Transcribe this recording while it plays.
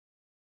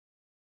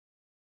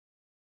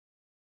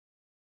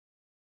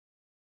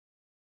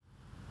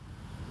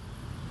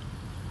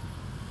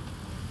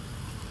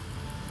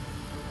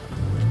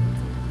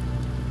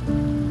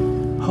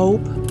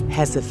Hope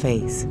has a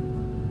face.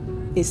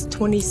 It's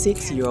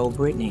 26-year-old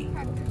Brittany,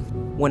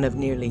 one of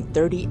nearly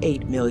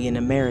 38 million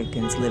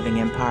Americans living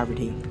in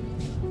poverty.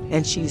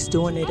 And she's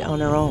doing it on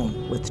her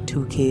own with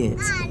 2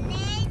 kids.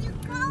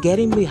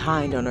 Getting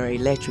behind on her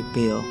electric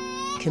bill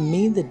can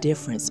mean the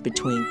difference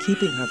between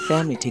keeping her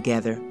family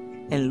together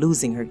and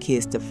losing her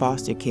kids to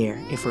foster care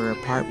if her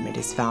apartment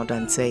is found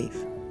unsafe.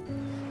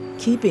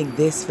 Keeping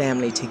this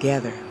family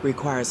together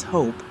requires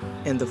hope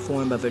in the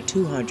form of a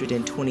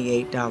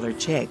 $228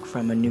 check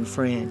from a new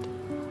friend.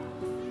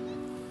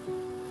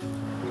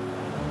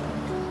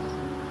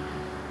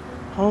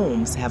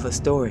 Homes have a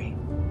story.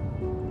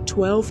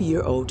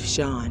 12-year-old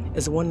Sean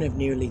is one of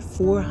nearly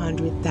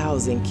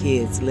 400,000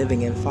 kids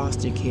living in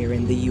foster care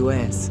in the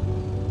U.S.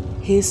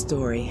 His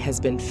story has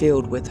been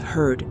filled with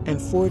hurt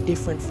and 4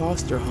 different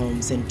foster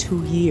homes in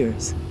 2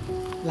 years.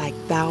 Like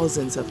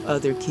thousands of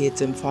other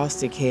kids in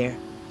foster care,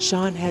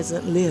 Sean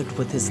hasn't lived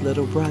with his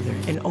little brother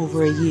in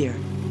over a year.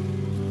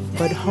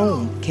 But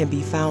home can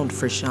be found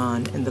for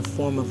Sean in the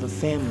form of a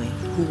family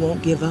who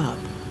won't give up,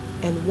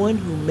 and one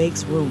who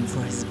makes room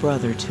for his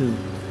brother too.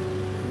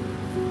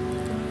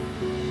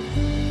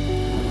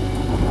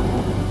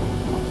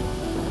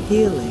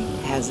 Healing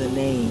has a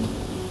name.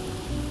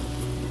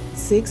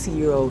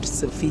 6-year-old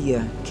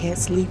Sophia can't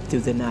sleep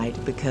through the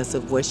night because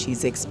of what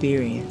she's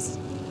experienced.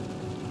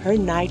 Her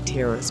night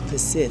terrors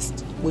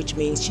persist, which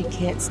means she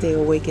can't stay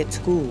awake at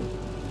school.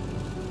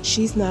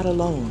 She's not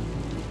alone.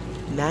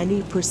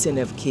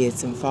 90% of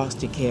kids in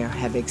foster care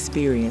have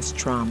experienced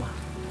trauma.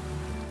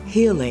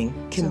 Healing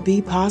can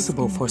be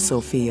possible for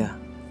Sophia.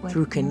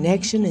 Through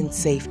connection and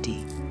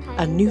safety,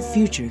 a new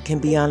future can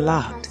be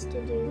unlocked.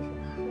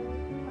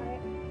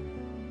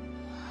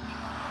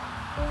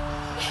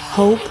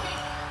 Hope,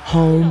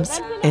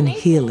 homes, and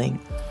healing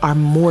are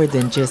more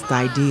than just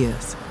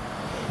ideas.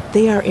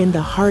 They are in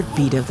the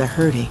heartbeat of the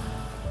hurting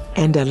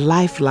and a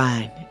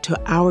lifeline to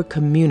our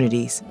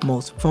community's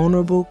most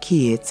vulnerable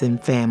kids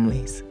and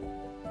families.